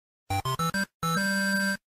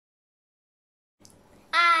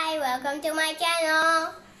welcome to my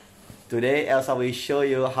channel. Today Elsa will show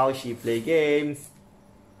you how she play games.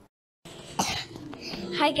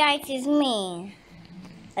 Hi guys, it's me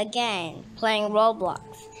again playing Roblox,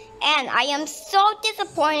 and I am so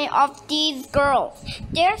disappointed of these girls.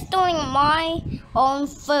 They're stealing my own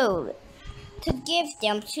food to give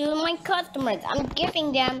them to my customers. I'm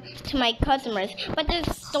giving them to my customers, but they're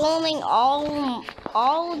stealing all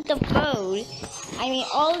the food. I mean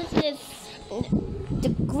all the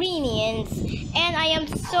ingredients, and I am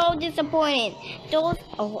so disappointed.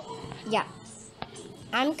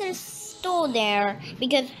 I'm gonna stole there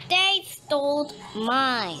because they stole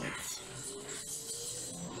mine.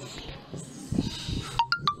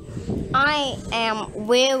 I am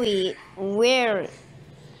really disappointed.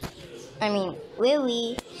 I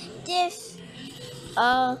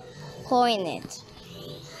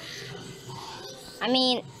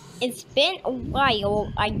mean, it's been a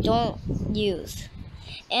while I don't use.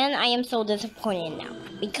 And I am so disappointed now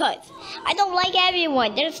because I don't like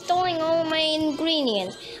everyone. They're stealing all my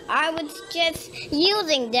ingredients. I was just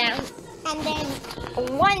using them, and then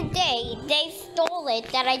one day they stole it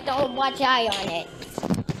that I don't watch eye on it.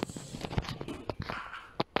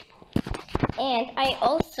 And I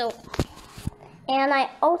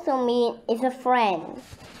also mean is a friend,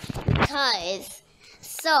 because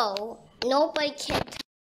so nobody can.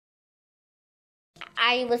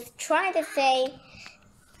 I was trying to say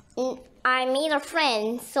I made a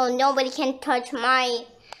friend so nobody can touch my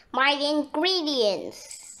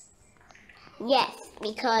ingredients. Yes,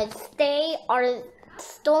 because they are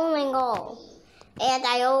stealing all. And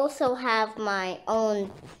I also have my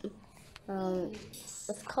own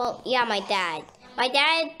my dad. My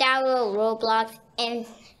dad downloaded Roblox, and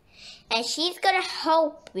she's gonna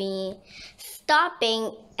help me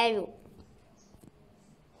stopping everyone.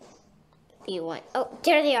 Oh,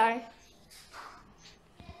 there they are.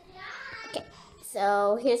 Okay,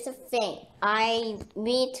 so here's the thing. I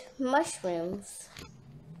eat mushrooms.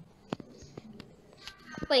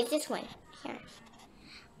 Wait, this one here.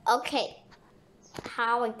 Okay,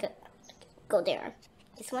 how I go there?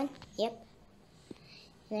 This one? Yep.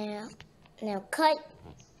 Now cut.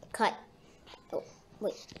 Oh,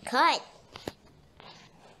 wait, cut.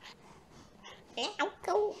 Now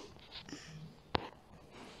go.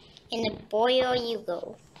 In the boil you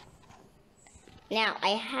go. Now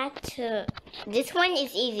I had to. This one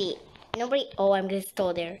is easy. Nobody. Oh, I'm gonna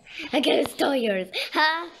stole there. I'm gonna stole yours.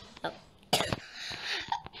 Huh? Oh.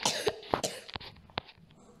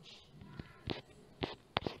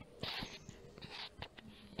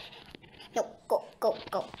 No,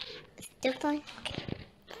 go. This one. Okay.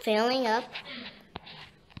 Filling up.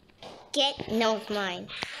 No, it's mine.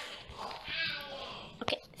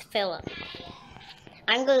 Okay, fill up.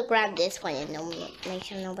 I'm gonna grab this one and make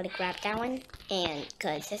sure nobody grab that one, and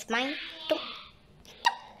cause it's mine. Okay,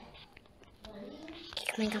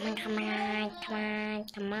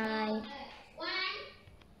 come on.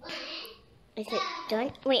 Is it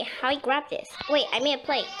done? Wait, how I grab this? Wait, I made a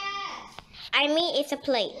plate. It's a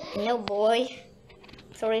plate. No boy.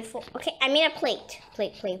 Sorry for. Okay, I made a plate.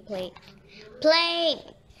 Plate.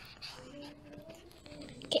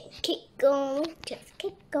 Keep going. Just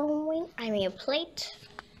keep going. I made a plate.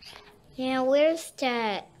 Now, where's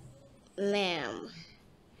that, ma'am?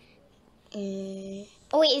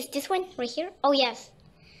 Oh, wait, is this one right here? Oh, yes.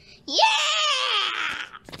 Yeah!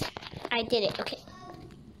 I did it. Okay.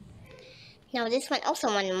 Now, this one also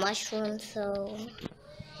wants mushrooms, so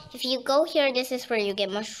if you go here, this is where you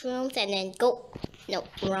get mushrooms, and then go. No,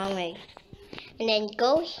 wrong way. And then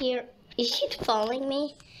go here. Is she following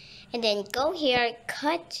me? And then go here,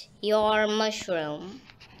 cut your mushroom.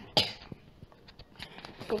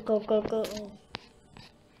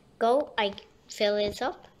 Go, I fill this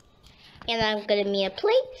up. And I'm gonna make a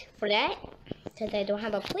plate for that. Since I don't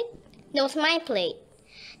have a plate. No, it's my plate.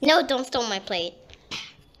 No, don't steal my plate.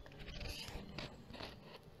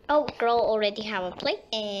 Oh, girl already have a plate.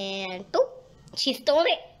 And boop, she stole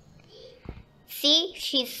it. See,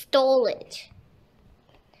 she stole it.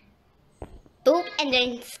 Boop, and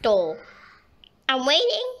then stole. I'm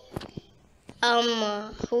waiting.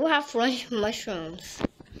 Who have mushrooms?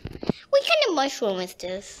 What kind of mushroom is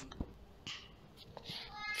this?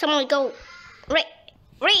 Someone go right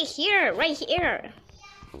here.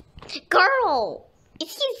 Girl,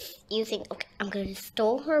 is he using? Okay, I'm gonna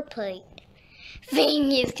steal her plate.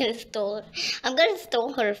 Thing is gonna steal it. I'm gonna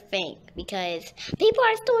steal her thing because people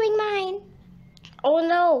are stealing mine. Oh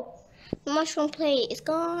no. The mushroom plate is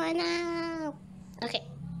gone now. Okay.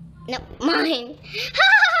 No, mine.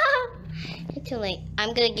 It's too late.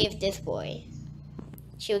 I'm gonna give this boy.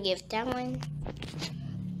 She'll give that one.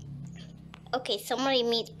 Okay, somebody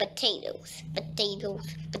meets potatoes.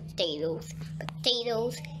 Potatoes, potatoes,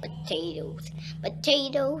 potatoes, potatoes,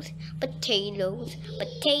 potatoes, potatoes,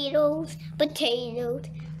 potatoes, potatoes,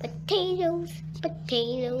 potatoes,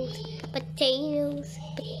 potatoes, potatoes,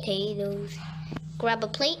 potatoes. Grab a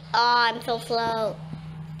plate. Oh, I'm so slow.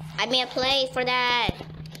 I made a plate for that.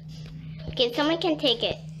 Okay, someone can take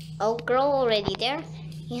it. Oh, girl already there?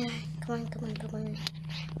 Yeah, come on, come on, come on.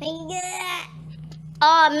 Yeah.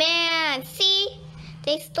 Oh man, see?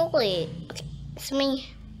 They stole it. Okay, it's me.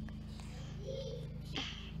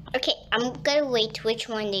 Okay, I'm gonna wait which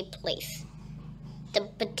one they place. The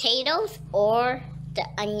potatoes or the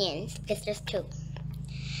onions, because there's two.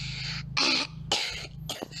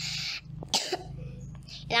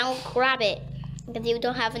 And I'll grab it, because you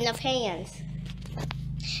don't have enough hands.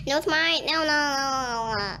 No, it's mine. No, no,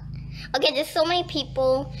 no, no. Okay, there's so many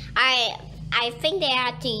people. I think they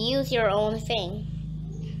had to use your own thing.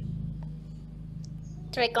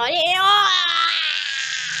 So I got it. Oh!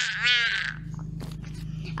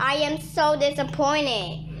 I am so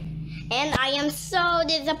disappointed. And I am so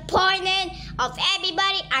disappointed of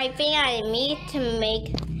everybody. I think I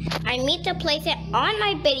need to place it on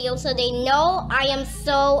my video so they know I am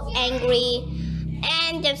so angry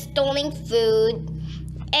and they're stealing food.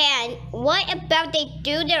 And what about they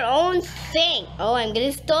do their own thing? Oh, I'm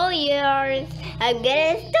gonna steal yours. I'm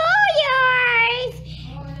gonna steal yours.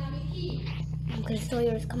 I'm gonna steal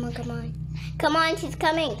yours. Come on, come on. Come on, she's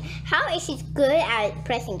coming. How is she good at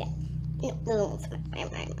pressing that? No, come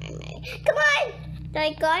on. Did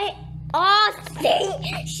I got it? Oh, see?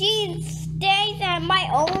 She stays at my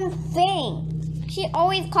own thing. She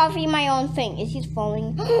always copies my own thing. Is she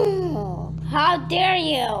falling? How dare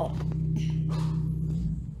you?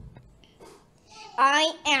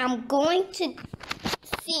 I am going to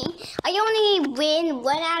see. I only win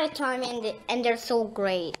one at a time, and they're so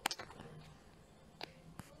great.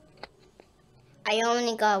 I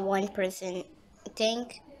only got one person, I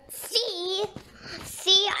think. See,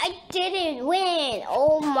 I didn't win.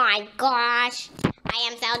 Oh my gosh, I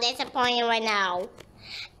am so disappointed right now.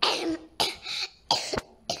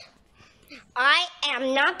 I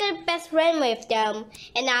am not gonna best friend with them,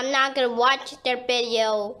 and I'm not gonna watch their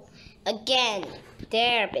video again.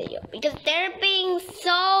 Their video, because they're being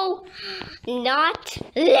so not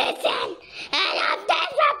listen, and I'm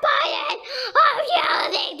disappointed of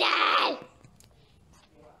using that.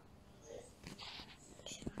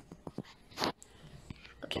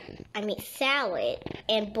 Okay, I made salad,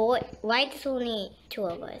 and boy, why there's only two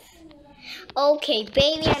of us? Okay,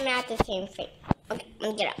 baby, I'm at the same thing. Okay,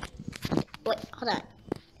 let me get up. Wait, hold on.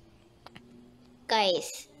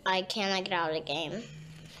 Guys, I cannot get out of the game.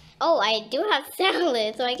 Oh, I do have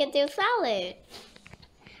salad, so I can do salad.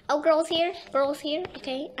 Oh, girls here.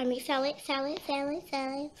 Okay, I make salad. Okay,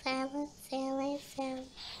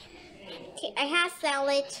 I have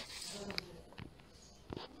salad.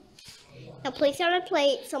 Now place it on a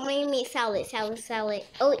plate. Somebody make salad.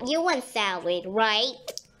 Oh, you want salad, right?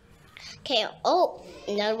 Okay, oh,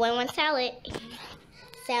 another one wants salad.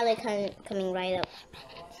 Salad coming right up.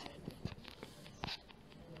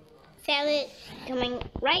 Salad coming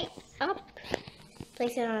right up.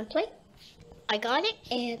 Place it on a plate. I got it,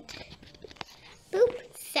 and boop,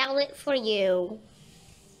 salad for you.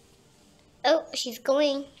 Oh, she's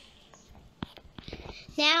going.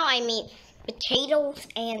 Now I make potatoes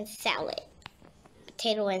and salad.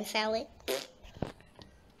 Potato and salad.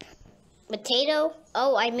 Potato.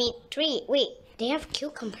 Oh, I made three. Wait, they have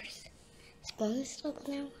cucumbers. Spoon stuff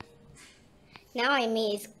now. Now I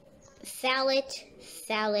made salad,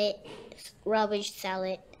 rubbish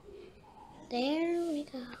salad. There we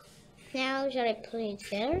go. Now should I put it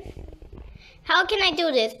there? How can I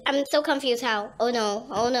do this? I'm so confused how. Oh no,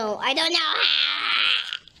 I don't know how.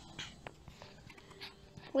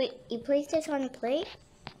 Wait, you place this on a plate?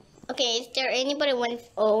 Okay, is there anybody wants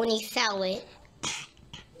only salad?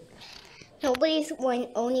 Nobody's want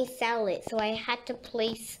only salad, so I had to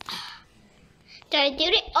place. Did I do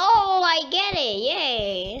it? Oh, I get it!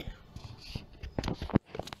 Yay!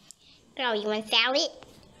 Girl, you want salad?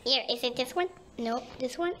 Here, is it this one? Nope,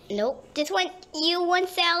 this one? Nope, this one. You want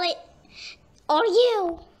salad? Or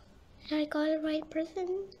you? Did I got the right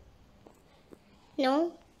person?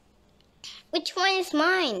 No? Which one is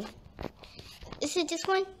mine? Is it this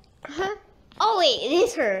one? Huh? Oh wait, it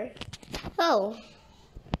is her. Oh.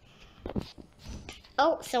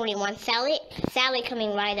 Oh, somebody wants salad? Salad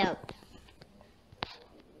coming right up.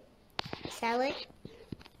 Salad.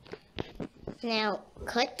 Now,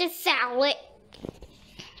 cut the salad.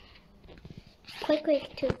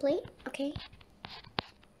 Quick, to the plate. Okay.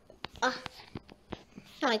 Now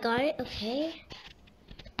I got it. Okay.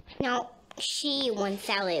 Now, she wants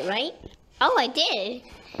salad, right? Oh, I did.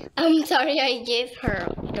 I'm sorry, I gave her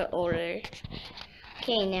the order.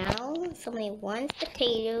 Okay, now somebody wants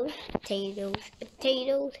potatoes, potatoes,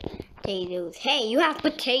 potatoes, potatoes. Hey, you have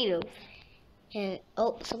potatoes. And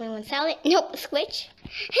oh, somebody wants salad. Nope, switch.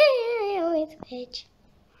 I always switch.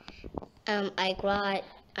 I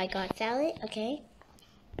got salad. Okay.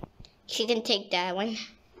 She can take that one.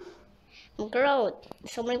 Girl,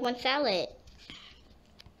 somebody wants salad.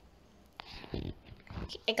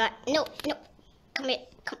 I got no. Come here,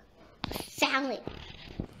 come. Salad.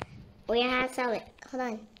 We have salad. Hold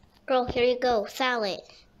on, girl. Here you go, salad.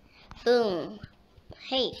 Boom.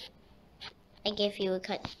 Hey, I gave you a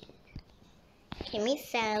cut. Give me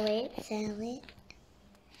salad.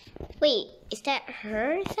 Wait, is that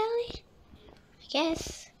her salad? I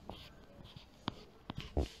guess.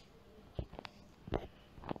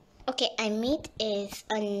 Okay, I meat is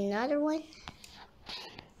another one.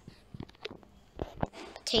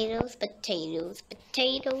 Potatoes.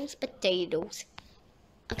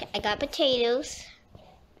 Okay, I got potatoes.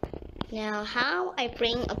 Now, how I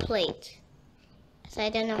bring a plate? So I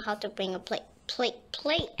don't know how to bring a plate. Plate.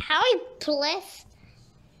 How I place?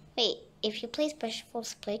 Wait, if you place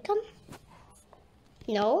vegetables, plate come?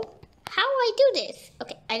 No. How I do this?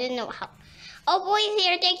 Okay, I didn't know how. Oh, boy's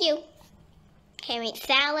here. Thank you. Okay, make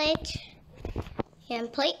salad.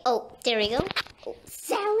 And plate. Oh, there we go. Oh,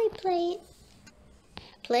 salad plate.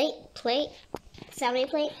 Plate. Salad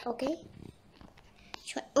plate. Okay.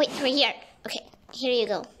 Wait, right here. Okay, here you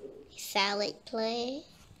go. Salad plate.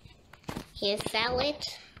 Here's salad.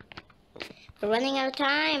 We're running out of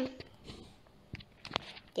time.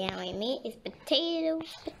 Down with me is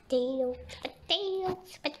potatoes.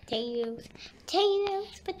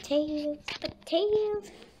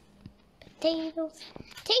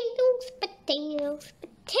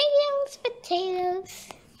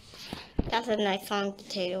 That's a nice song,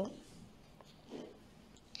 potato.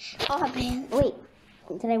 Oh man, wait.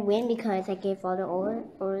 Did I win because I gave all the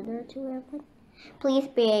order to everyone? Please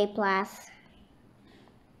be A+.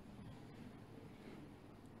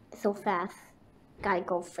 So fast. Gotta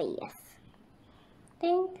go fast.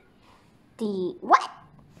 Think what?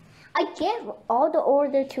 I gave all the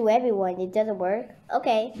order to everyone. It doesn't work.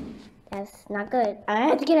 Okay. That's not good. I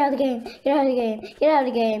have to get out of the game. Get out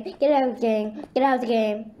of the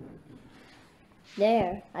game.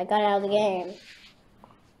 There. I got out of the game.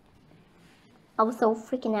 I was so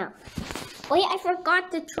freaking out. Wait, I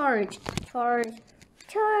forgot to charge. Charge.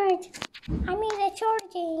 I mean the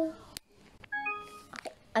charging.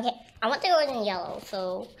 Okay. I want to go in yellow,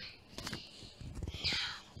 so.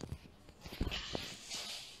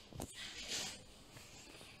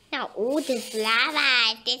 Now, ooh, this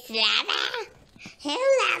lava. Who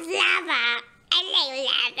loves lava? I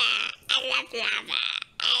love lava.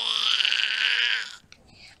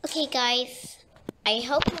 Okay, guys. I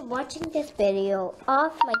hope you're watching this video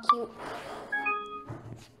of my cute.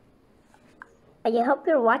 I hope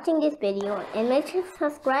you're watching this video and make sure to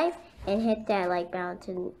subscribe and hit that like button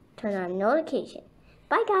to turn on notification.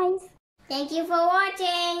 Bye, guys. Thank you for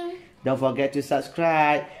watching. Don't forget to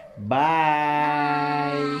subscribe.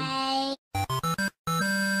 Bye. Bye.